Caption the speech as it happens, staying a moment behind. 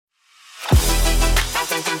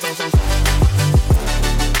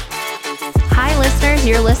Hi, listeners.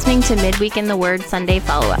 You're listening to Midweek in the Word Sunday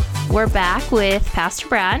Follow-Up. We're back with Pastor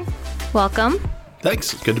Brad. Welcome.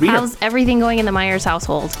 Thanks. It's good to be here. How's everything going in the Myers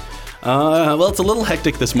household? Well, it's a little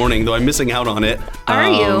hectic this morning, though I'm missing out on it. Are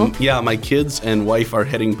you? Yeah, my kids and wife are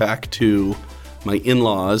heading back to my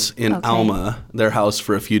in-laws in Alma, their house,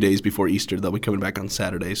 for a few days before Easter. They'll be coming back on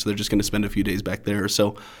Saturday, so they're just going to spend a few days back there.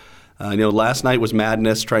 So, last night was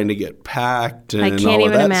madness trying to get packed and all of that sort of stuff. I can't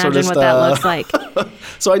even imagine what that looks like.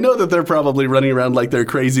 So I know that they're probably running around like they're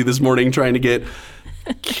crazy this morning trying to get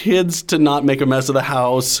kids to not make a mess of the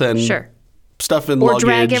house and stuff in luggage. Or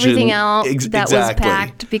drag everything out that exactly. was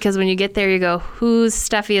packed, because when you get there, you go, whose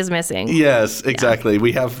stuffy is missing? Yes, exactly.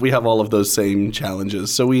 Yeah. We have all of those same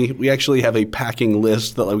challenges. So we actually have a packing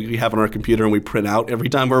list that we have on our computer and we print out every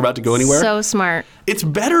time we're about to go anywhere. So smart. It's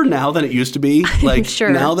better now than it used to be. Like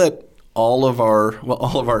now that all of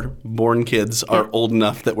our born kids are old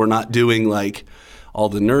enough that we're not doing like all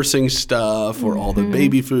the nursing stuff or all the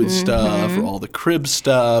baby food stuff or all the crib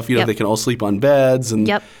stuff. They can all sleep on beds, and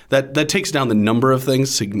that takes down the number of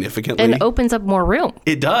things significantly. And opens up more room.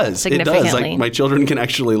 It does. It does. Like my children can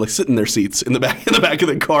actually like sit in their seats in the back of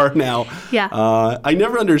the car now. Yeah. I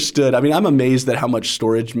never understood. I mean, I'm amazed at how much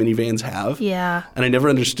storage minivans have. Yeah. And I never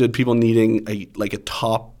understood people needing a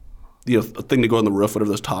top, a thing to go on the roof, whatever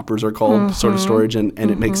those toppers are called, sort of storage, and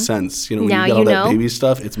it makes sense. When now you get all that baby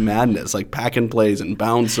stuff, it's madness, like pack and plays and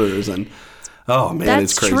bouncers, and oh man,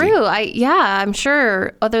 it's crazy. That's true. I'm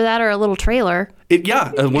sure. Either that or a little trailer.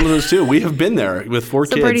 One of those two. We have been there with 4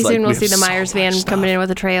 kids. So pretty soon we'll see the Myers van coming in with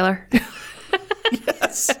a trailer.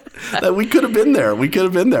 Yes, we could have been there.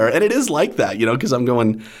 And it is like that, because I'm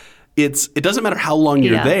going. It doesn't matter how long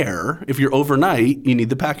you're there. If you're overnight, you need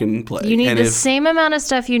the pack and play. You need the same amount of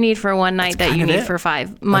stuff you need for one night that you need for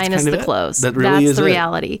 5, minus the clothes. That really That's the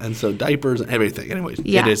reality. And so diapers and everything. Anyways,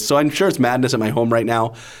 it is. So I'm sure it's madness at my home right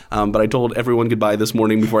now. But I told everyone goodbye this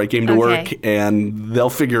morning before I came to work, and they'll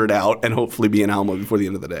figure it out and hopefully be in Alma before the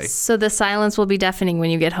end of the day. So the silence will be deafening when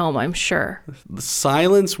you get home, I'm sure. The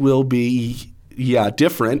silence will be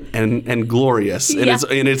different and glorious in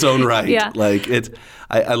its own right. Yeah. Like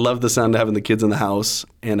I love the sound of having the kids in the house,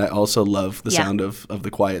 and I also love the sound of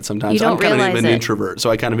the quiet sometimes. I'm kind of an introvert, so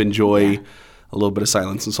I kind of enjoy a little bit of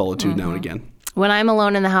silence and solitude now and again. When I'm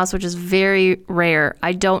alone in the house, which is very rare,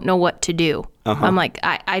 I don't know what to do. I'm like,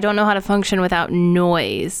 I don't know how to function without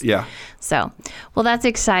noise. Yeah. So, well, that's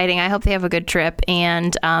exciting. I hope they have a good trip,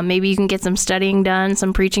 and maybe you can get some studying done,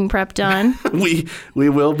 some preaching prep done. We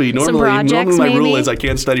will be. Normally my rule is I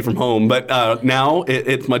can't study from home, but now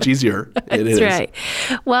it's much easier. That's right.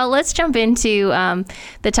 Well, let's jump into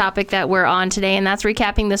the topic that we're on today, and that's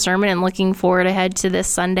recapping the sermon and looking forward ahead to this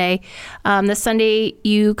Sunday. This Sunday,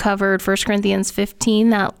 you covered 1 Corinthians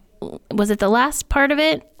 15. Was it the last part of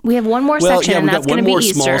it? We have one more section, and that's going to be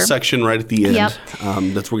Easter. One more small section right at the end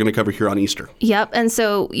that's we're going to cover here on Easter. Yep. And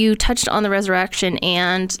so you touched on the resurrection,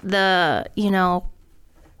 and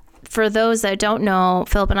for those that don't know,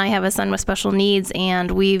 Philip and I have a son with special needs,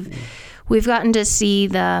 and we've gotten to see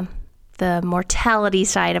the mortality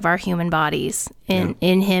side of our human bodies in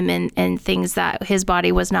him, and things that his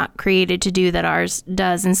body was not created to do that ours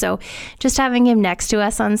does. And so just having him next to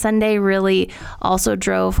us on Sunday really also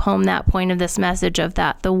drove home that point of this message of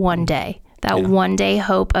the one day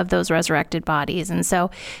hope of those resurrected bodies. And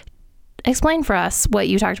so explain for us what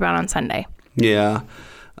you talked about on Sunday. Yeah.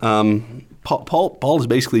 Paul is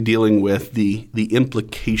basically dealing with the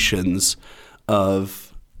implications of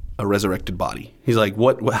a resurrected body. He's like,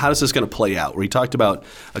 how is this going to play out? Where he talked about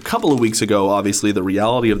a couple of weeks ago, obviously, the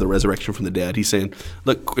reality of the resurrection from the dead. He's saying,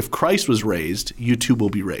 look, if Christ was raised, you too will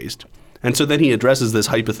be raised. And so then he addresses this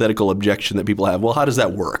hypothetical objection that people have. Well, how does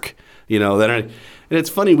that work? And it's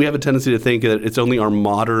funny, we have a tendency to think that it's only our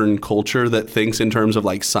modern culture that thinks in terms of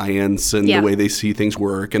like science and the way they see things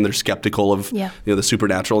work, and they're skeptical of the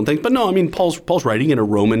supernatural and things. But no, I mean, Paul's writing in a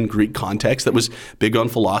Roman Greek context that was big on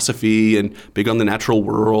philosophy and big on the natural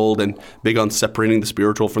world and big on separating the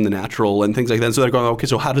spiritual from the natural and things like that. And so they're going, okay,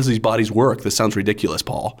 so how does these bodies work? This sounds ridiculous,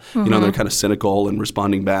 Paul. They're kind of cynical and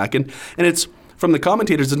responding back. And it's from the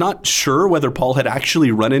commentators, is not sure whether Paul had actually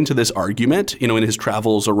run into this argument, in his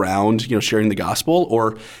travels around, sharing the gospel,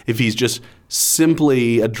 or if he's just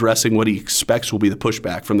simply addressing what he expects will be the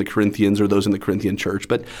pushback from the Corinthians or those in the Corinthian church.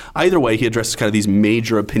 But either way, he addresses kind of these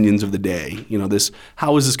major opinions of the day.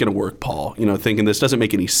 How is this going to work, Paul? Thinking this doesn't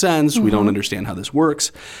make any sense. We don't understand how this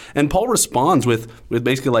works. And Paul responds with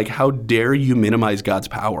basically like, how dare you minimize God's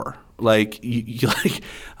power? Like,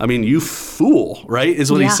 you fool, right?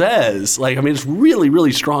 Is what he says. Like, it's really,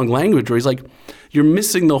 really strong language where he's like, you're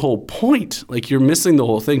missing the whole point. Like, you're missing the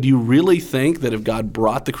whole thing. Do you really think that if God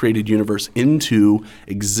brought the created universe into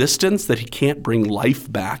existence, that he can't bring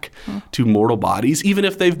life back to mortal bodies, even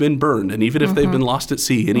if they've been burned, and even if they've been lost at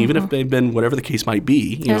sea, and even if they've been whatever the case might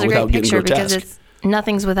be, without getting grotesque? Because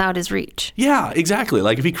nothing's without his reach. Yeah, exactly.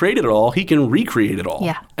 Like, if he created it all, he can recreate it all.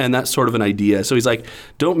 Yeah. And that's sort of an idea. So he's like,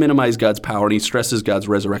 don't minimize God's power, and he stresses God's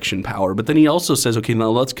resurrection power. But then he also says, okay, now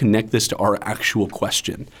let's connect this to our actual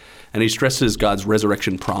question. And he stresses God's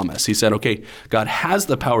resurrection promise. He said, okay, God has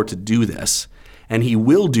the power to do this, and he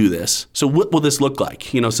will do this. So what will this look like?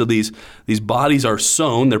 So these bodies are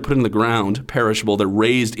sown, they're put in the ground, perishable, they're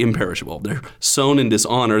raised imperishable. They're sown in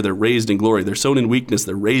dishonor, they're raised in glory. They're sown in weakness,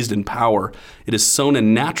 they're raised in power. It is sown a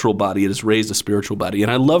natural body, it is raised a spiritual body.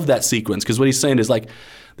 And I love that sequence, because what he's saying is like,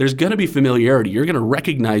 there's going to be familiarity. You're going to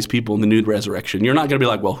recognize people in the new resurrection. You're not going to be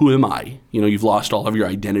like, well, who am I? You've lost all of your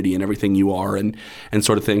identity and everything you are and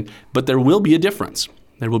sort of thing. But there will be a difference.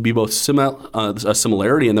 There will be both a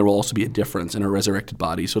similarity, and there will also be a difference in our resurrected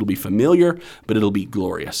body. So it'll be familiar, but it'll be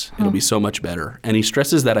glorious. It'll be so much better. And he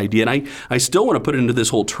stresses that idea. And I still want to put it into this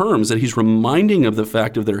whole terms that he's reminding of the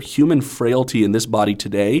fact of their human frailty in this body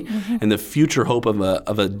today and the future hope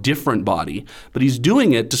of a different body. But he's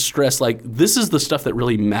doing it to stress, like, this is the stuff that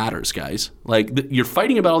really matters, guys. Like, you're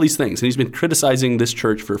fighting about all these things. And he's been criticizing this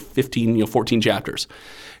church for 14 chapters.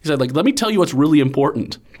 He said, like, let me tell you what's really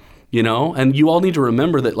important. And you all need to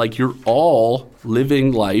remember that, like, you're all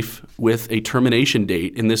living life with a termination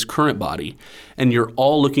date in this current body, and you're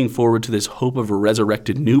all looking forward to this hope of a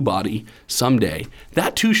resurrected new body someday.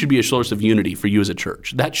 That too should be a source of unity for you as a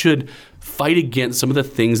church. That should fight against some of the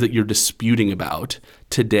things that you're disputing about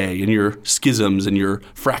today, and your schisms and your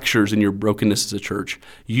fractures and your brokenness as a church.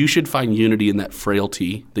 You should find unity in that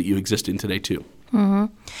frailty that you exist in today too.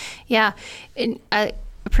 Yeah. And I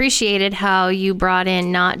appreciated how you brought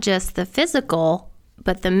in not just the physical,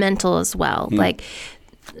 but the mental as well. Like,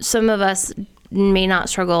 some of us may not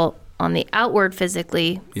struggle on the outward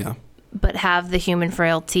physically, but have the human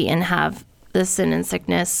frailty and have the sin and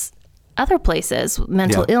sickness other places,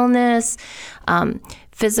 mental illness,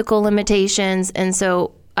 physical limitations. And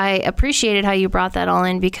so I appreciated how you brought that all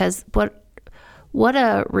in, because what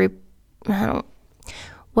a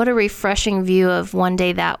refreshing view of one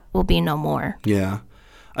day that will be no more. Yeah.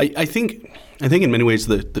 I think in many ways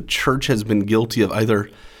the church has been guilty of either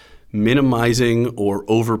minimizing or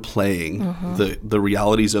overplaying the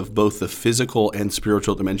realities of both the physical and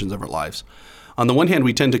spiritual dimensions of our lives. On the one hand,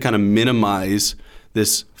 we tend to kind of minimize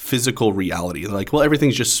this physical reality, like, well,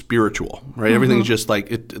 everything's just spiritual, right? Everything's just like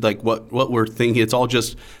what we're thinking. It's all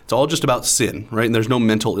just about sin, right? And there's no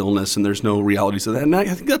mental illness, and there's no realities of that. And I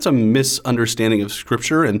think that's a misunderstanding of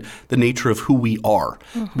Scripture and the nature of who we are.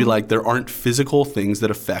 Be like, there aren't physical things that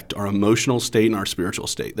affect our emotional state and our spiritual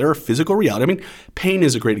state. There are physical reality. Pain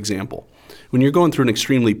is a great example. When you're going through an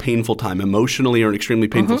extremely painful time emotionally, or an extremely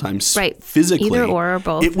painful time physically, either or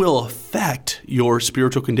both, it will affect your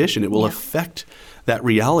spiritual condition. It will affect that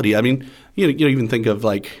reality. You even think of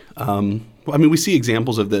like, we see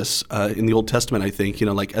examples of this in the Old Testament, I think,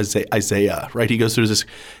 like Isaiah, right? He goes through this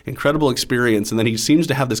incredible experience, and then he seems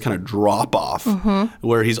to have this kind of drop off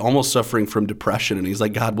where he's almost suffering from depression, and he's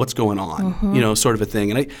like, God, what's going on? Sort of a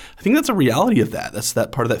thing. And I think that's a reality of that. That's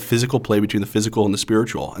that part of that physical play between the physical and the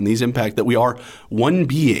spiritual, and these impact that we are one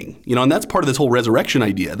being, and that's part of this whole resurrection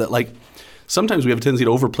idea that, like, sometimes we have a tendency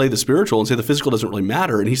to overplay the spiritual and say the physical doesn't really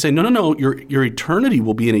matter. And he's saying, no, your eternity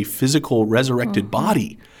will be in a physical resurrected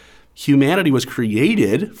body. Humanity was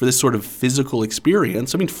created for this sort of physical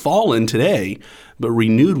experience. fallen today, but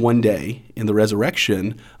renewed one day in the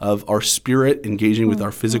resurrection of our spirit engaging with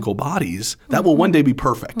our physical bodies. That will one day be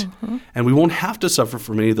perfect. And we won't have to suffer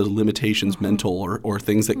from any of those limitations, mental or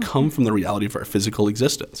things that come from the reality of our physical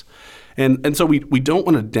existence. And so we don't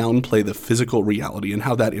want to downplay the physical reality and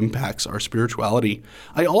how that impacts our spirituality.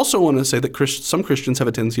 I also want to say that some Christians have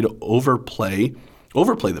a tendency to overplay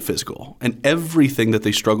the physical, and everything that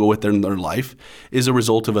they struggle with in their life is a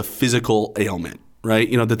result of a physical ailment, right?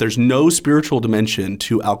 That there's no spiritual dimension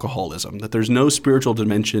to alcoholism, that there's no spiritual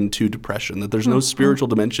dimension to depression, that there's no spiritual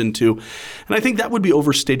dimension to, and I think that would be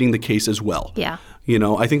overstating the case as well. Yeah.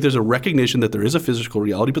 I think there's a recognition that there is a physical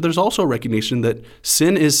reality, but there's also a recognition that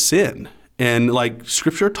sin is sin. And like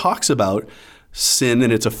Scripture talks about sin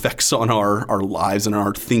and its effects on our lives and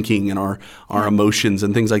our thinking and our emotions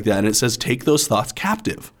and things like that. And it says, take those thoughts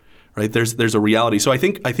captive, right? There's a reality. So I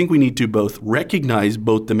think we need to both recognize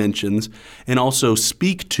both dimensions and also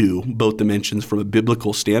speak to both dimensions from a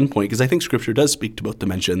biblical standpoint, because I think Scripture does speak to both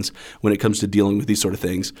dimensions when it comes to dealing with these sort of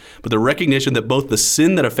things. But the recognition that both the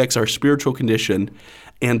sin that affects our spiritual condition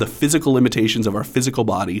and the physical limitations of our physical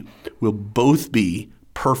body will both be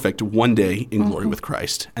perfect one day in glory with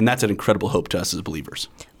Christ. And that's an incredible hope to us as believers.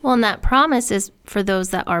 Well, and that promise is for those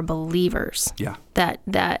that are believers. Yeah.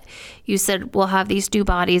 That you said we'll have these new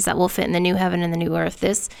bodies that will fit in the new heaven and the new earth.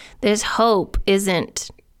 This hope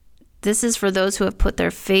isn't, this is for those who have put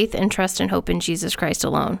their faith and trust and hope in Jesus Christ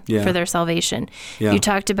alone for their salvation. Yeah. You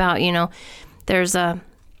talked about, you're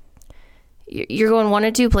going one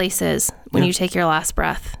of two places when you take your last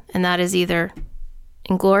breath, and that is either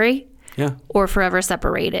in glory or forever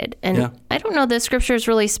separated. And I don't know that scriptures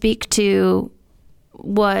really speak to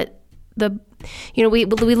what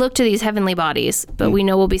we look to these heavenly bodies, but we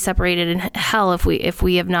know we'll be separated in hell if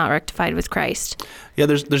we have not rectified with Christ. Yeah,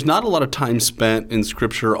 there's not a lot of time spent in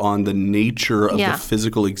Scripture on the nature of the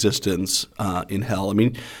physical existence in hell. I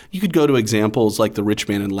mean, you could go to examples like the rich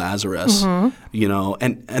man and Lazarus, and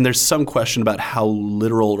there's some question about how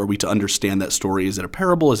literal are we to understand that story. Is it a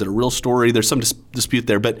parable? Is it a real story? There's some dispute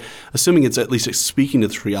there, but assuming it's at least speaking to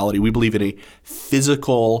this reality, we believe in a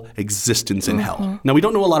physical existence in hell. Now, we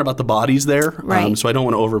don't know a lot about the bodies there, so I don't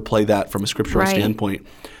want to overplay that from a scriptural standpoint,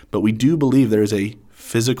 but we do believe there is a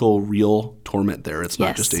physical, real torment there. It's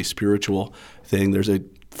not just a spiritual thing. There's a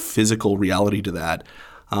physical reality to that.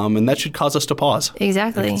 And that should cause us to pause.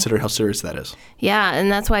 Exactly. And consider how serious that is. Yeah,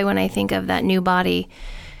 and that's why when I think of that new body,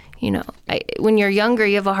 when you're younger,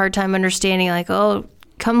 you have a hard time understanding, like, oh,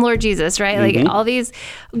 come Lord Jesus, right? Like all these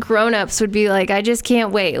grown-ups would be like, I just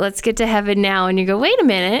can't wait. Let's get to heaven now. And you go, wait a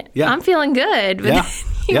minute. Yeah. I'm feeling good.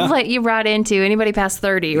 But you brought into anybody past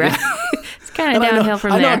 30, right? It's kind of downhill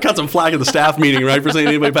from there. I know I cut some flack at the staff meeting, right, for saying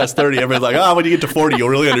anybody past 30. Everybody's like, when you get to 40, you'll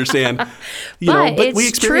really understand. But we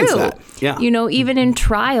experience that. Yeah. Even in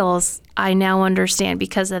trials, I now understand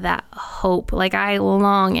because of that hope. Like I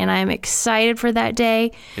long and I'm excited for that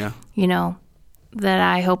day. Yeah. That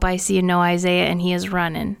I hope I see and know Isaiah and he is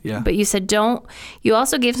running. Yeah. But you said you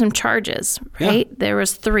also gave some charges, right? Yeah. There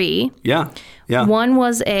was 3. Yeah. Yeah. One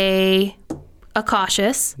was a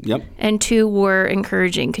cautious. Yep. And 2 were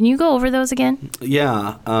encouraging. Can you go over those again?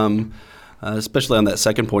 Yeah. Especially on that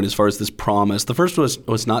second point, as far as this promise. The first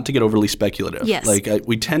was not to get overly speculative. Yes. Like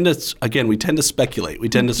we tend to speculate. We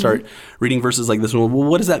tend to start reading verses like this. Well,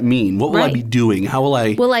 what does that mean? What will I be doing? How will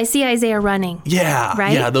I? Will I see Isaiah running? Yeah.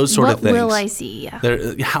 Right. Yeah. Those sort of things. What will I see?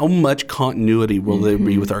 Yeah. How much continuity will there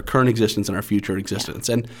be with our current existence and our future existence?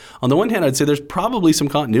 Yeah. And on the one hand, I'd say there's probably some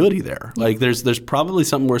continuity there. Yeah. Like there's probably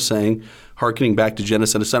something we're saying, hearkening back to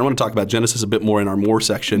Genesis. I want to talk about Genesis a bit more in our more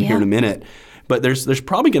section here in a minute. But there's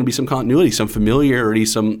probably going to be some continuity, some familiarity,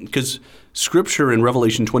 because Scripture in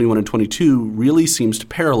Revelation 21 and 22 really seems to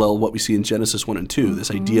parallel what we see in Genesis 1 and 2,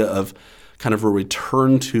 this idea of kind of a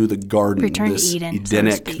return to the garden, this Eden,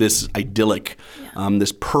 Edenic, this idyllic,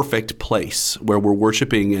 this perfect place where we're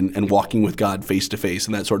worshiping and walking with God face to face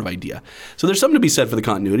and that sort of idea. So there's something to be said for the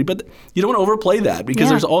continuity, but you don't want to overplay that because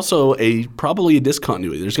there's also probably a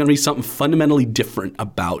discontinuity. There's going to be something fundamentally different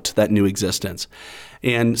about that new existence.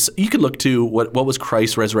 And so you could look to what was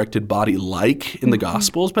Christ's resurrected body like in the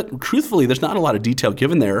Gospels, but truthfully, there's not a lot of detail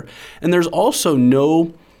given there. And there's also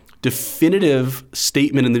no definitive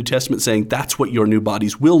statement in the New Testament saying that's what your new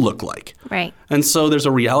bodies will look like. Right. And so there's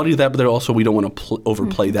a reality to that, but there also we don't want to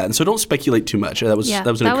overplay that. And so don't speculate too much. That was an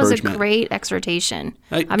encouragement. That was a great exhortation.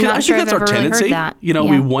 I'm not sure I've ever really heard that.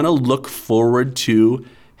 We want to look forward to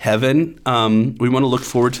heaven. We want to look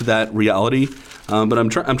forward to that reality. But I'm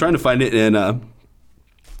trying to find it in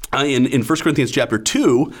 1 Corinthians chapter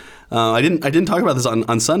 2. I didn't talk about this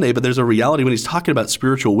on Sunday, but there's a reality when he's talking about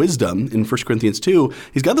spiritual wisdom in 1 Corinthians 2.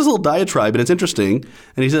 He's got this little diatribe, and it's interesting.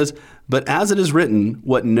 And he says, but as it is written,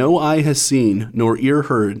 what no eye has seen, nor ear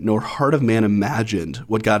heard, nor heart of man imagined,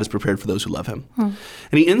 what God has prepared for those who love him. And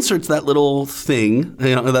he inserts that little thing,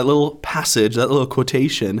 that little passage, that little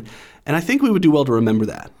quotation. And I think we would do well to remember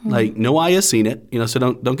that. Like, no eye has seen it, so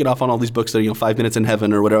don't get off on all these books that are, 5 minutes in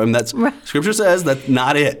heaven or whatever. I mean, that's Scripture says that's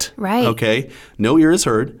not it. Right. Okay? No ear has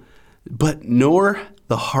heard, but nor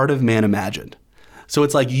the heart of man imagined. So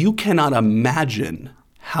it's like you cannot imagine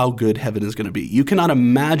how good heaven is going to be. You cannot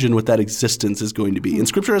imagine what that existence is going to be. And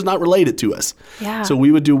Scripture has not related to us. Yeah. So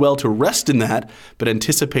we would do well to rest in that, but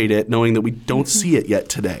anticipate it, knowing that we don't see it yet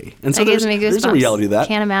today. And so there's a reality to that.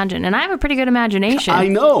 Can't imagine. And I have a pretty good imagination. I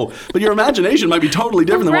know, but your imagination might be totally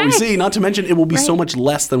different than what we see, not to mention it will be so much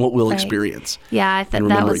less than what we'll experience. Yeah, I thought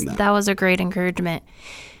that was a great encouragement.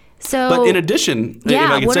 So, but in addition, yeah,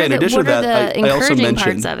 if I could say, in addition to that, I also encouraging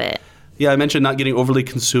mentioned parts of it? Yeah, I mentioned not getting overly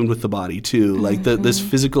consumed with the body too, like this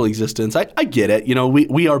physical existence. I get it.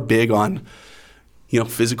 We are big on,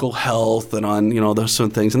 physical health and on, those sort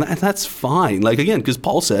of things, and that's fine. Like, again, because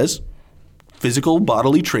Paul says physical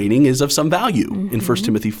bodily training is of some value in 1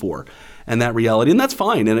 Timothy 4, and that reality, and that's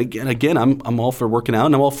fine. And again, I'm all for working out,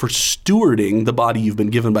 and I'm all for stewarding the body you've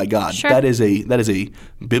been given by God. Sure. That is a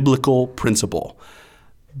biblical principle.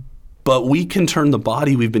 But we can turn the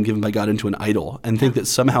body we've been given by God into an idol and think that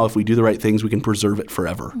somehow if we do the right things, we can preserve it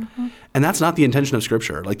forever. And that's not the intention of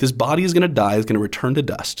Scripture. Like, this body is going to die, it's going to return to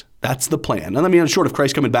dust. That's the plan. And I mean, short of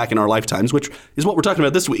Christ coming back in our lifetimes, which is what we're talking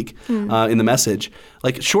about this week in the message,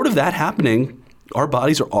 like, short of that happening, our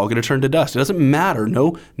bodies are all going to turn to dust. It doesn't matter.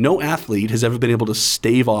 No athlete has ever been able to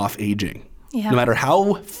stave off aging. Yeah. No matter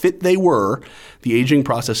how fit they were, the aging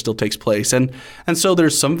process still takes place. And so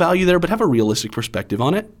there's some value there, but have a realistic perspective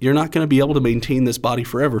on it. You're not going to be able to maintain this body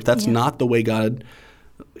forever. That's not the way God –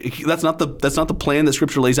 that's not the plan that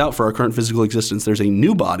Scripture lays out for our current physical existence. There's a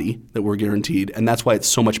new body that we're guaranteed, and that's why it's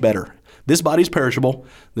so much better. This body's perishable.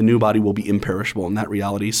 The new body will be imperishable in that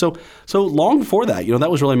reality. So long for that.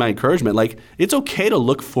 That was really my encouragement. Like, it's okay to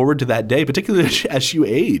look forward to that day, particularly as you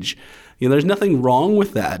age. There's nothing wrong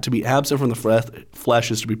with that. To be absent from the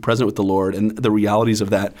flesh is to be present with the Lord, and the realities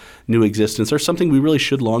of that new existence are something we really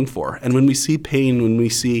should long for. And when we see pain, when we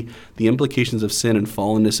see the implications of sin and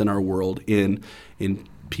fallenness in our world, in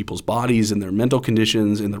people's bodies, in their mental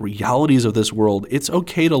conditions, in the realities of this world, it's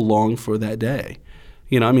okay to long for that day.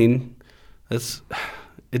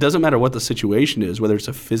 It doesn't matter what the situation is, whether it's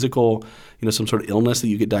a physical, some sort of illness that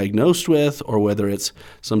you get diagnosed with, or whether it's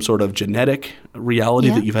some sort of genetic reality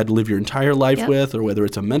that you've had to live your entire life with, or whether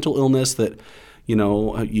it's a mental illness that,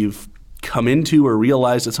 you've come into or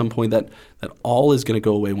realized at some point that all is going to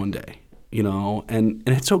go away one day, and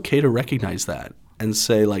it's okay to recognize that and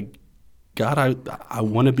say, like, God, I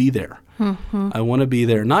want to be there. I want to be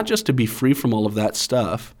there, not just to be free from all of that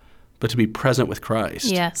stuff, but to be present with Christ.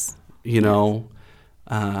 Yes.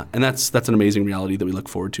 And that's an amazing reality that we look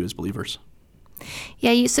forward to as believers.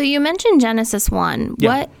 Yeah. So you mentioned Genesis 1.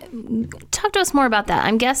 Yeah. Talk to us more about that.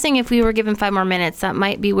 I'm guessing if we were given 5 more minutes, that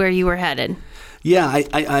might be where you were headed. Yeah.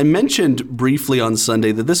 I mentioned briefly on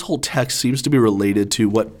Sunday that this whole text seems to be related to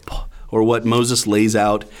what Moses lays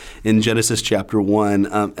out in Genesis chapter 1.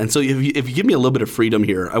 And so if you give me a little bit of freedom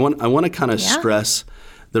here, I want to kind of stress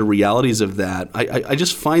the realities of that. I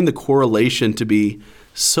just find the correlation to be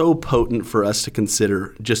so potent for us to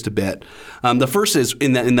consider just a bit. The first is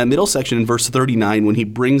in that middle section in verse 39, when he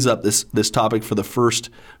brings up this topic for the first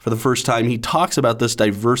time, he talks about this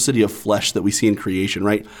diversity of flesh that we see in creation,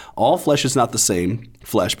 right? All flesh is not the same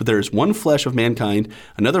flesh, but there is one flesh of mankind,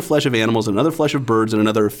 another flesh of animals, another flesh of birds, and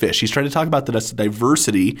another of fish. He's trying to talk about that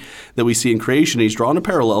diversity that we see in creation. He's drawn a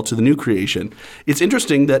parallel to the new creation. It's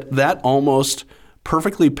interesting that almost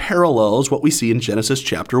perfectly parallels what we see in Genesis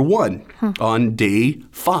chapter 1 on day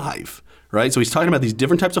 5, right? So he's talking about these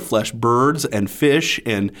different types of flesh, birds and fish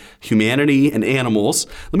and humanity and animals.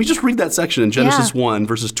 Let me just read that section in Genesis 1,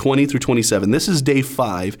 verses 20 through 27. This is day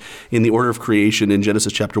 5 in the order of creation in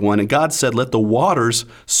Genesis chapter 1. And God said, "Let the waters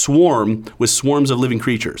swarm with swarms of living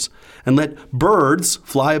creatures, and let birds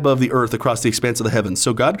fly above the earth across the expanse of the heavens."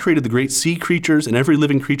 So God created the great sea creatures and every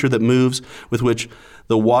living creature that moves, with which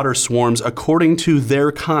the water swarms, according to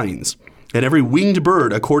their kinds, and every winged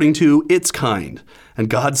bird according to its kind. And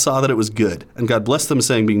God saw that it was good. And God blessed them,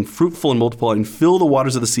 saying, "Being fruitful and multiplying, fill the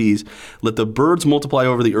waters of the seas. Let the birds multiply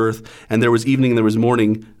over the earth." And there was evening and there was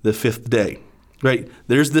morning the 5th day. Right?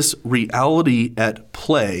 There's this reality at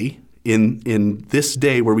play in this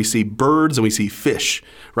day where we see birds and we see fish,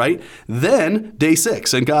 right? Then day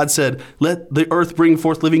 6, and God said, "Let the earth bring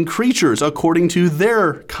forth living creatures according to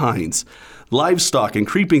their kinds, livestock and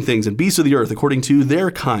creeping things and beasts of the earth according to their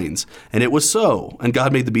kinds." And it was so. And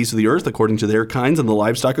God made the beasts of the earth according to their kinds, and the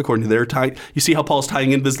livestock according to their kind. You see how Paul's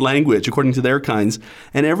tying in this language, according to their kinds,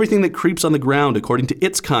 and everything that creeps on the ground according to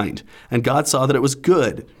its kind. And God saw that it was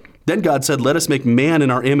good. Then God said, "Let us make man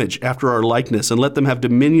in our image, after our likeness, and let them have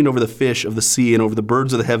dominion over the fish of the sea, and over the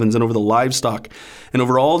birds of the heavens, and over the livestock, and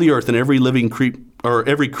over all the earth, and every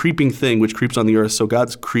every creeping thing which creeps on the earth." So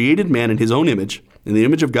God's created man in his own image. In the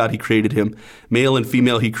image of God, he created him. Male and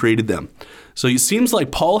female, he created them. So it seems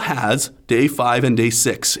like Paul has day 5 and day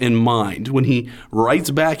 6 in mind when he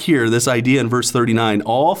writes back here this idea in verse 39.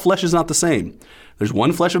 All flesh is not the same. There's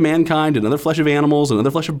one flesh of mankind, another flesh of animals,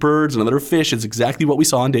 another flesh of birds, another of fish. It's exactly what we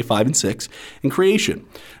saw in day 5 and 6 in creation.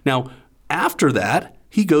 Now, after that,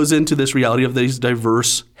 he goes into this reality of these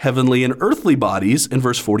diverse heavenly and earthly bodies in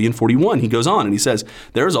verse 40 and 41. He goes on and he says,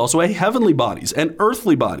 there is also a heavenly bodies and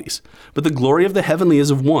earthly bodies, but the glory of the heavenly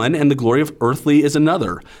is of one, and the glory of earthly is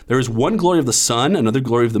another. There is one glory of the sun, another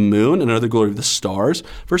glory of the moon, another glory of the stars,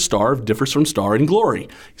 for star differs from star in glory.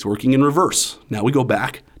 He's working in reverse. Now we go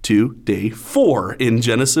back to day 4 in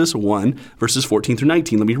Genesis 1, verses 14 through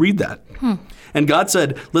 19. Let me read that. And God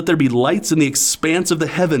said, let there be lights in the expanse of the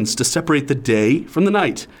heavens to separate the day from the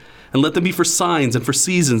night. And let them be for signs and for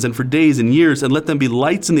seasons and for days and years. And let them be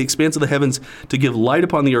lights in the expanse of the heavens to give light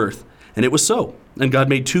upon the earth. And it was so. And God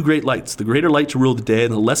made 2 great lights, the greater light to rule the day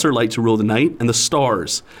and the lesser light to rule the night, and the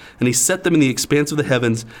stars. And he set them in the expanse of the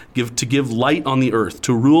heavens to give light on the earth,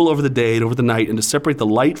 to rule over the day and over the night, and to separate the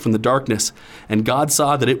light from the darkness. And God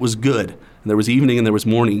saw that it was good. And there was evening and there was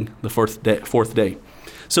morning, the fourth day.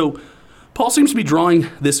 So Paul seems to be drawing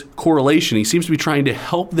this correlation. He seems to be trying to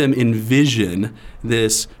help them envision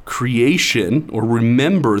this creation, or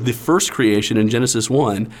remember the first creation in Genesis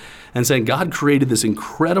 1, and saying God created this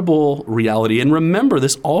incredible reality. And remember,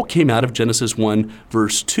 this all came out of Genesis 1,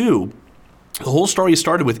 verse 2. The whole story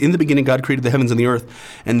started with, in the beginning, God created the heavens and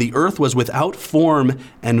the earth was without form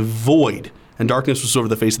and void, and darkness was over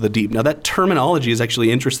the face of the deep. Now, that terminology is actually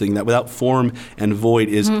interesting, that without form and void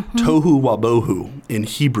is tohu wabohu in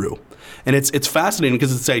Hebrew. And it's fascinating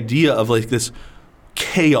because it's the idea of like this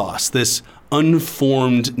chaos, this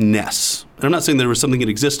unformedness. And I'm not saying there was something in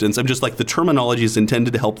existence. I'm just like, the terminology is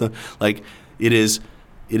intended to help them. Like, it is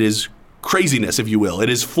craziness, if you will. It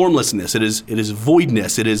is formlessness. It is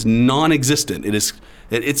voidness. It is non-existent.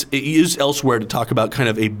 It's used elsewhere to talk about kind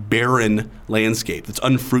of a barren landscape that's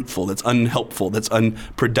unfruitful, that's unhelpful, that's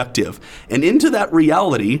unproductive. And into that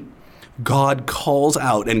reality, God calls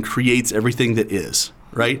out and creates everything that is.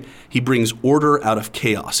 Right? He brings order out of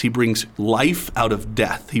chaos. He brings life out of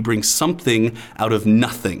death. He brings something out of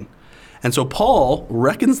nothing. And so Paul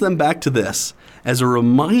reckons them back to this as a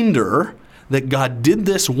reminder that God did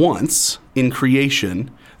this once in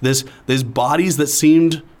creation. These bodies that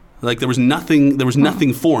seemed like there was nothing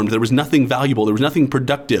formed, there was nothing valuable, there was nothing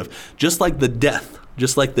productive, just like the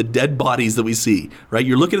dead bodies that we see. Right?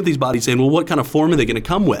 You're looking at these bodies saying, well, what kind of form are they going to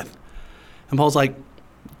come with? And Paul's like,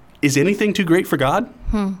 is anything too great for God?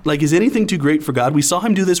 Like, is anything too great for God? We saw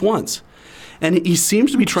him do this once. And he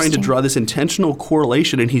seems to be trying to draw this intentional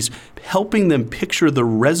correlation, and he's helping them picture the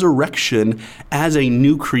resurrection as a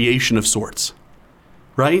new creation of sorts.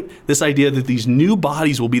 Right? This idea that these new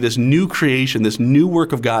bodies will be this new creation, this new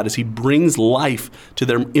work of God as he brings life to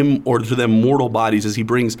their mortal bodies, as he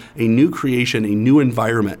brings a new creation, a new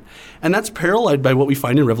environment. And that's paralleled by what we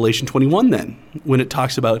find in Revelation 21 then, when it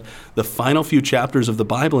talks about the final few chapters of the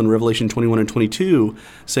Bible in Revelation 21 and 22,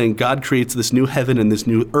 saying God creates this new heaven and this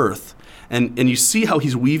new earth. And you see how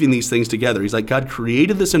he's weaving these things together. He's like, God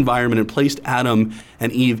created this environment and placed Adam and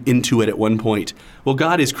Eve into it at one point. Well,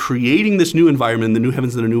 God is creating this new environment, the new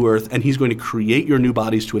heavens and the new earth, and he's going to create your new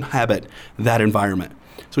bodies to inhabit that environment.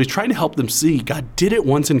 So he's trying to help them see God did it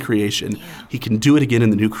once in creation. Yeah. He can do it again in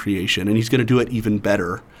the new creation, and he's going to do it even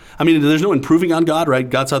better. I mean, there's no improving on God, right?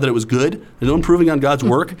 God saw that it was good. There's no improving on God's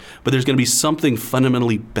work, but there's going to be something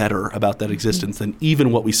fundamentally better about that existence than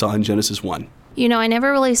even what we saw in Genesis 1. You know, I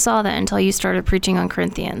never really saw that until you started preaching on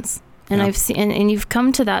Corinthians. And I've seen, and you've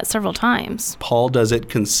come to that several times. Paul does it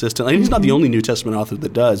consistently. And he's not the only New Testament author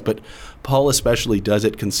that does, but Paul especially does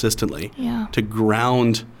it consistently to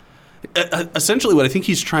ground. Essentially, what I think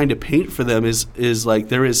he's trying to paint for them is like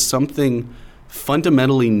there is something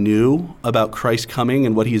fundamentally new about Christ coming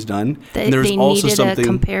and what he's done. And there's also something, a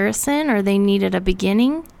comparison, or they needed a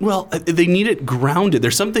beginning? Well, they need it grounded.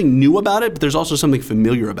 There's something new about it, but there's also something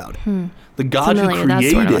familiar about it. The God who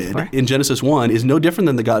created in Genesis 1 is no different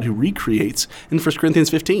than the God who recreates in 1 Corinthians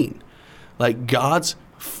 15. Like, God's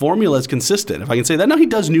formula is consistent, if I can say that. Now, he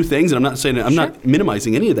does new things, and I'm not saying I'm not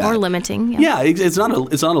minimizing any of that. Or limiting. Yeah, it's not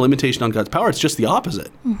a limitation on God's power. It's just the opposite.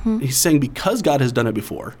 He's saying because God has done it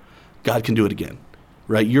before, God can do it again,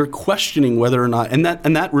 right? You're questioning whether or not, and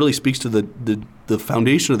that really speaks to the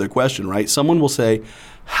foundation of their question, right? Someone will say,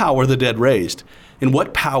 how are the dead raised? In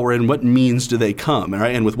what power and what means do they come,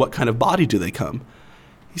 right? And with what kind of body do they come?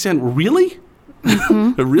 He's saying, really?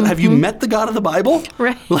 Really? Have you met the God of the Bible?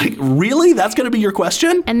 Right. Like, really? That's going to be your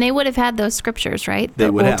question? And they would have had those scriptures, right? The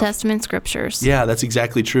Old Testament scriptures. Yeah, that's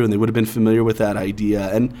exactly true. And they would have been familiar with that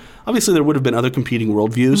idea. And obviously there would have been other competing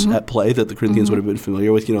worldviews at play that the Corinthians would have been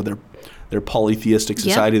familiar with. You know, their polytheistic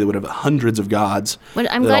society that would have hundreds of gods.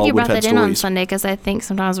 But I'm glad you brought that in on Sunday, because I think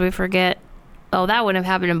sometimes we forget, that wouldn't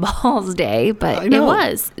have happened in Paul's day, but it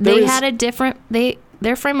was. They had a different,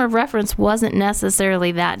 their frame of reference wasn't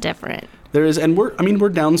necessarily that different. There is, and we're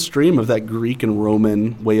downstream of that Greek and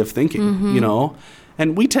Roman way of thinking, you know?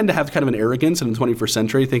 And we tend to have kind of an arrogance in the 21st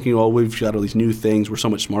century, thinking, oh, we've got all these new things, we're so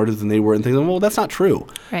much smarter than they were, and thinking, well, that's not true.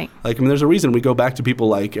 Right. Like, I mean, there's a reason we go back to people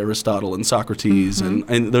like Aristotle and Socrates,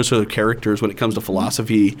 and those are the characters when it comes to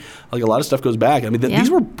philosophy. Like, a lot of stuff goes back. I mean, these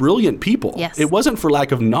were brilliant people. Yes. It wasn't for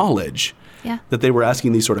lack of knowledge that they were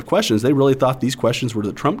asking these sort of questions. They really thought these questions were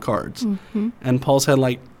the trump cards. And Paul said,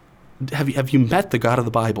 like, have you met the God of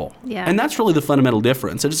the Bible? Yeah. And that's really the fundamental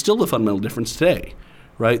difference. And it's still the fundamental difference today.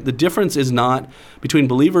 Right? The difference is not between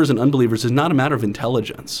believers and unbelievers is not a matter of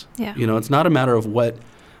intelligence. Yeah. You know, it's not a matter of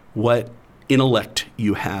what intellect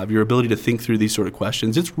you have, your ability to think through these sort of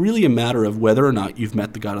questions. It's really a matter of whether or not you've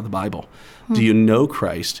met the God of the Bible. Do you know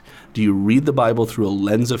Christ? Do you read the Bible through a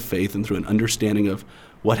lens of faith and through an understanding of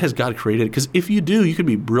what has God created? Because if you do, you can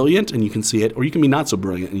be brilliant and you can see it, or you can be not so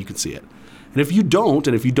brilliant and you can see it. And if you don't,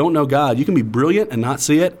 and if you don't know God, you can be brilliant and not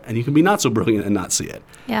see it, and you can be not so brilliant and not see it.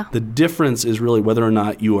 Yeah. The difference is really whether or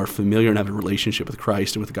not you are familiar and have a relationship with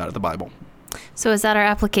Christ and with the God of the Bible. So is that our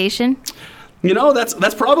application? You know, that's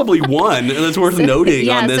probably one that's worth noting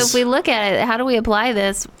on this. So if we look at it, how do we apply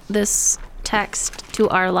this text to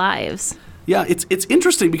our lives? Yeah, it's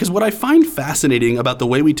interesting because what I find fascinating about the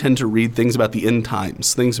way we tend to read things about the end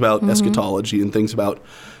times, things about eschatology and things about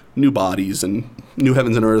new bodies and new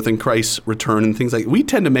heavens and earth and Christ's return and things like that, we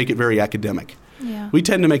tend to make it very academic. Yeah. We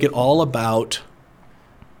tend to make it all about,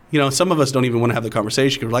 you know, some of us don't even want to have the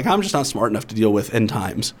conversation because we're like, I'm just not smart enough to deal with end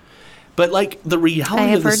times. But like the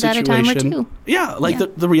reality of the situation. I have heard that a time or two. Yeah, like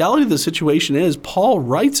the reality of the situation is Paul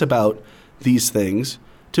writes about these things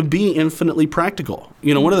to be infinitely practical.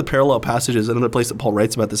 You know, one of the parallel passages, another place that Paul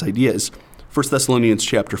writes about this idea is 1 Thessalonians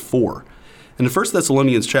chapter 4. And in 1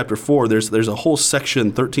 Thessalonians chapter 4, there's a whole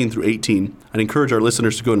section, 13 through 18. I'd encourage our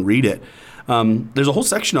listeners to go and read it. There's a whole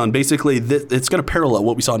section on basically, it's going to parallel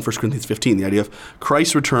what we saw in 1 Corinthians 15, the idea of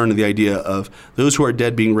Christ's return and the idea of those who are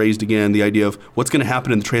dead being raised again, the idea of what's going to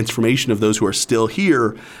happen in the transformation of those who are still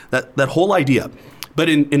here, that whole idea. But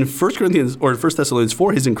in 1 Corinthians or 1 Thessalonians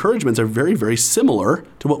 4, his encouragements are very, very similar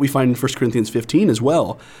to what we find in 1 Corinthians 15 as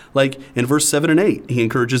well. Like in verse 7 and 8, he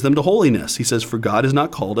encourages them to holiness. He says, "For God has not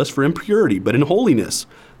called us for impurity, but in holiness.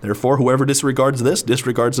 Therefore, whoever disregards this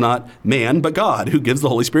disregards not man, but God, who gives the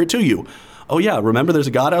Holy Spirit to you." Oh yeah, remember there's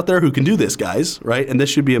a God out there who can do this, guys, right? And this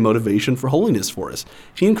should be a motivation for holiness for us.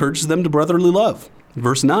 He encourages them to brotherly love.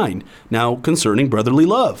 Verse 9, now concerning brotherly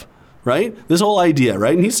love. Right? This whole idea,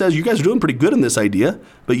 right? And he says, you guys are doing pretty good in this idea,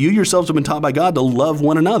 but you yourselves have been taught by God to love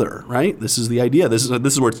one another, right? This is the idea. This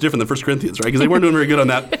is where it's different than 1 Corinthians, right? Because they weren't doing very good on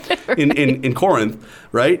that in Corinth,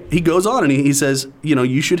 right? He goes on and he says, you know,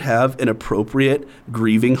 you should have an appropriate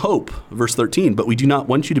grieving hope. Verse 13, but we do not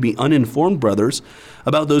want you to be uninformed, brothers,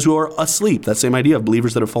 about those who are asleep. That same idea of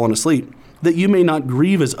believers that have fallen asleep, that you may not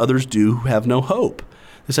grieve as others do who have no hope.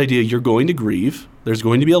 This idea, you're going to grieve. There's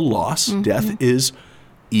going to be a loss. Death is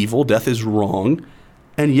evil, death is wrong,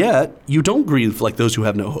 and yet you don't grieve like those who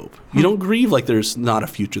have no hope. You don't grieve like there's not a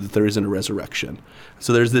future, that there isn't a resurrection.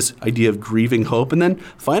 So there's this idea of grieving hope. And then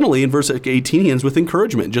finally, in verse 18, he ends with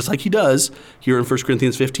encouragement, just like he does here in 1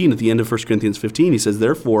 Corinthians 15. At the end of 1 Corinthians 15, he says,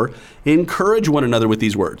 therefore, encourage one another with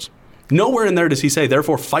these words. Nowhere in there does he say,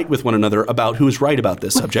 therefore, fight with one another about who is right about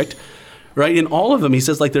this subject. Right? In all of them, he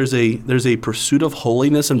says like there's a pursuit of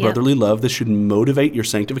holiness and brotherly love that should motivate your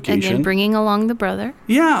sanctification. And then bringing along the brother.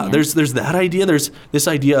 Yeah, there's that idea. There's this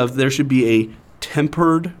idea of there should be a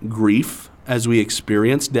tempered grief as we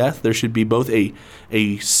experience death. There should be both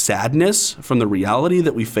a sadness from the reality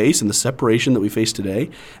that we face and the separation that we face today,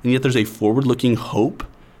 and yet there's a forward-looking hope.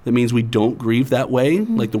 That means we don't grieve that way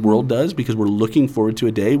like the world does because we're looking forward to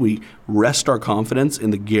a day. We rest our confidence in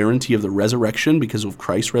the guarantee of the resurrection because of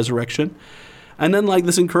Christ's resurrection. And then like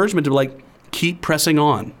this encouragement to like keep pressing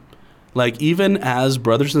on. Like even as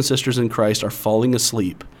brothers and sisters in Christ are falling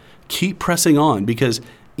asleep, keep pressing on because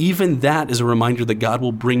even that is a reminder that God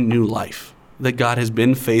will bring new life, that God has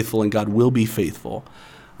been faithful and God will be faithful.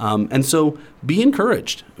 And so be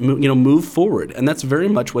encouraged, move forward. And that's very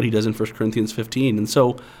much what he does in 1 Corinthians 15. And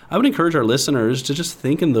so I would encourage our listeners to just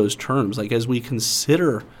think in those terms. Like as we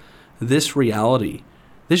consider this reality,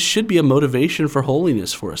 this should be a motivation for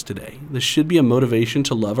holiness for us today. This should be a motivation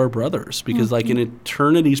to love our brothers because like in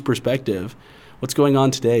eternity's perspective, what's going on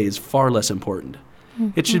today is far less important.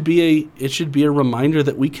 It should be a reminder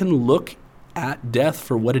that we can look at death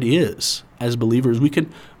for what it is as believers. We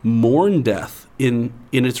can mourn death in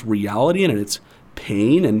its reality and in its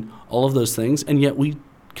pain and all of those things, and yet we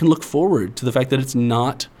can look forward to the fact that it's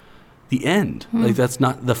not the end. Like that's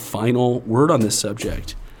not the final word on this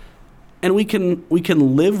subject. And we can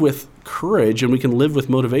live with courage and we can live with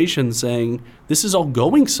motivation saying, this is all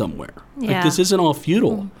going somewhere. Yeah. Like, this isn't all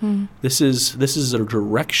futile. Mm-hmm. This is a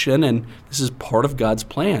direction, and this is part of God's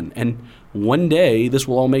plan. And one day this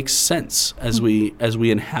will all make sense as we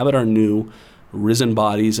inhabit our new risen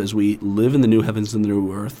bodies, as we live in the new heavens and the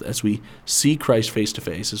new earth, as we see Christ face to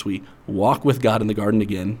face, as we walk with God in the garden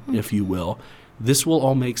again, if you will. This will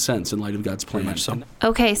all make sense in light of God's plan.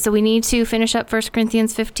 Okay, so we need to finish up 1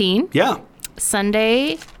 Corinthians 15. Yeah.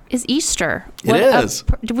 Sunday is Easter. It is.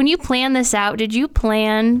 When you planned this out, did you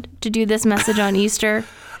plan to do this message on Easter?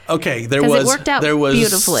 Okay, it worked out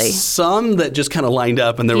beautifully. Some that just kind of lined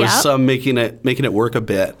up, and there was some making it work a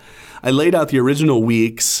bit. I laid out the original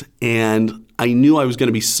weeks, and I knew I was going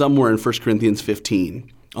to be somewhere in 1 Corinthians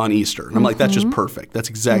 15 on Easter. And I'm like, that's just perfect. That's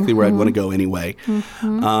exactly where I'd want to go anyway.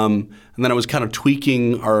 And then I was kind of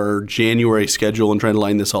tweaking our January schedule and trying to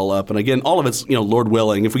line this all up. And again, all of it's, Lord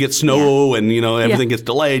willing. If we get snow and, everything gets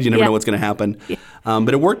delayed, you never know what's going to happen. Yeah.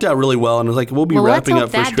 But it worked out really well. And I was like, we'll be wrapping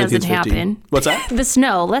up 1 Corinthians 15. Happen. What's that? The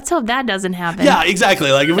snow. Let's hope that doesn't happen. Yeah,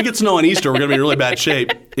 exactly. Like if we get snow on Easter, we're going to be in really bad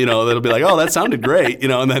shape. That'll be like, oh, that sounded great.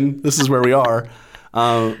 And then this is where we are.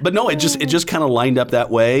 But no, it just kind of lined up that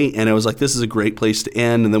way, and it was like, this is a great place to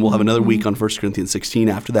end, and then we'll have another week on 1 Corinthians 16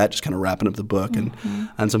 after that, just kind of wrapping up the book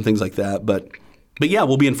and some things like that. But yeah,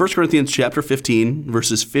 we'll be in 1 Corinthians chapter 15,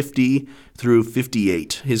 verses 50 through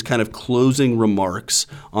 58, his kind of closing remarks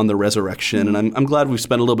on the resurrection. And I'm glad we've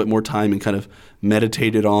spent a little bit more time and kind of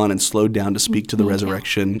meditated on and slowed down to speak to the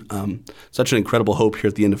resurrection. Such an incredible hope here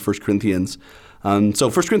at the end of 1 Corinthians. So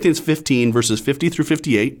 1 Corinthians 15, verses 50 through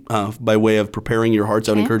 58, by way of preparing your hearts,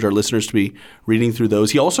 I would encourage our listeners to be reading through those.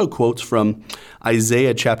 He also quotes from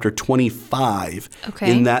Isaiah chapter 25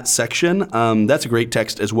 in that section. That's a great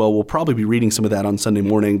text as well. We'll probably be reading some of that on Sunday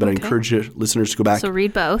morning, but I encourage your listeners to go back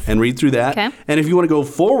read both and read through that. And if you want to go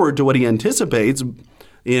forward to what he anticipates,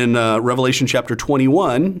 in Revelation chapter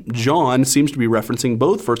 21, John seems to be referencing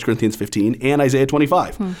both 1 Corinthians 15 and Isaiah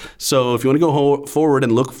 25. So if you want to go forward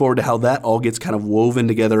and look forward to how that all gets kind of woven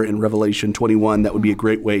together in Revelation 21, that would be a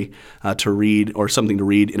great way to read, or something to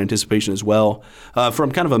read in anticipation as well.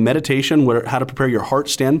 From kind of a meditation, how to prepare your heart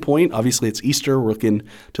standpoint, obviously it's Easter. We're looking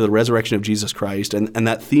to the resurrection of Jesus Christ. And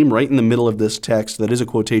that theme right in the middle of this text, that is a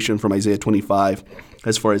quotation from Isaiah 25,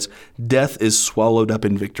 as far as death is swallowed up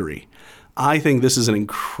in victory. I think this is an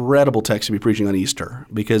incredible text to be preaching on Easter,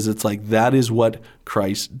 because it's like that is what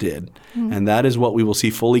Christ did. And that is what we will see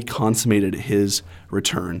fully consummated at his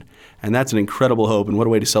return. And that's an incredible hope. And what a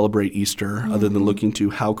way to celebrate Easter other than looking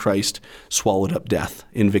to how Christ swallowed up death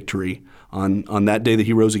in victory on that day that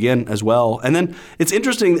he rose again as well. And then it's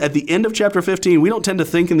interesting, at the end of chapter 15, we don't tend to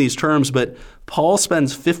think in these terms, but Paul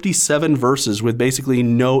spends 57 verses with basically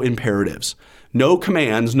no imperatives, no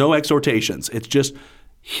commands, no exhortations. It's just,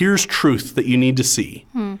 here's truth that you need to see.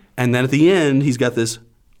 And then at the end, he's got this,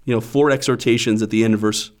 4 exhortations at the end of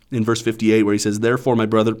in verse 58, where he says, therefore, my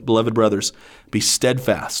beloved brothers, be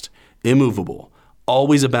steadfast, immovable,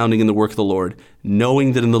 always abounding in the work of the Lord,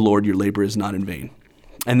 knowing that in the Lord your labor is not in vain.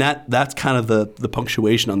 And that's kind of the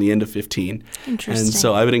punctuation on the end of 15. Interesting. And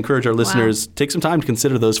so I would encourage our listeners, take some time to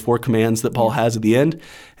consider those 4 commands that Paul has at the end.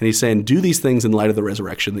 And he's saying, do these things in light of the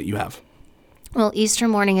resurrection that you have. Well, Easter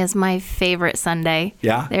morning is my favorite Sunday.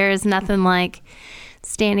 Yeah. There is nothing like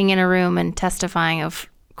standing in a room and testifying of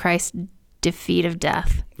Christ's defeat of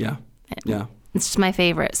death. Yeah. It's just my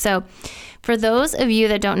favorite. So for those of you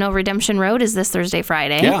that don't know, Redemption Road is this Thursday,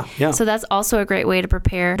 Friday. Yeah. So that's also a great way to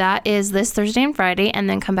prepare. That is this Thursday and Friday, and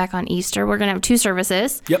then come back on Easter. We're going to have 2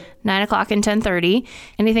 services, 9 o'clock and 10:30.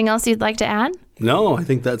 Anything else you'd like to add? No, I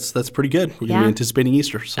think that's pretty good. We're going to be anticipating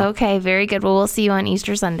Easter. So. Okay, very good. Well, we'll see you on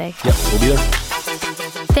Easter Sunday. Yep, we'll be there.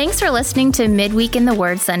 Thanks for listening to Midweek in the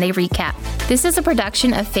Word Sunday Recap. This is a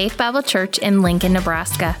production of Faith Bible Church in Lincoln,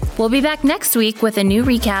 Nebraska. We'll be back next week with a new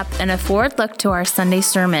recap and a forward look to our Sunday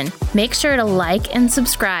sermon. Make sure to like and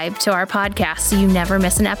subscribe to our podcast so you never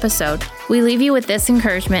miss an episode. We leave you with this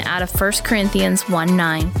encouragement out of 1 Corinthians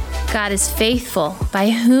 1:9. God is faithful, by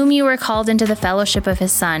whom you were called into the fellowship of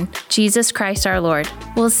his Son, Jesus Christ our Lord.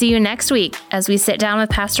 We'll see you next week as we sit down with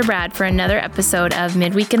Pastor Brad for another episode of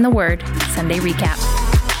Midweek in the Word Sunday Recap.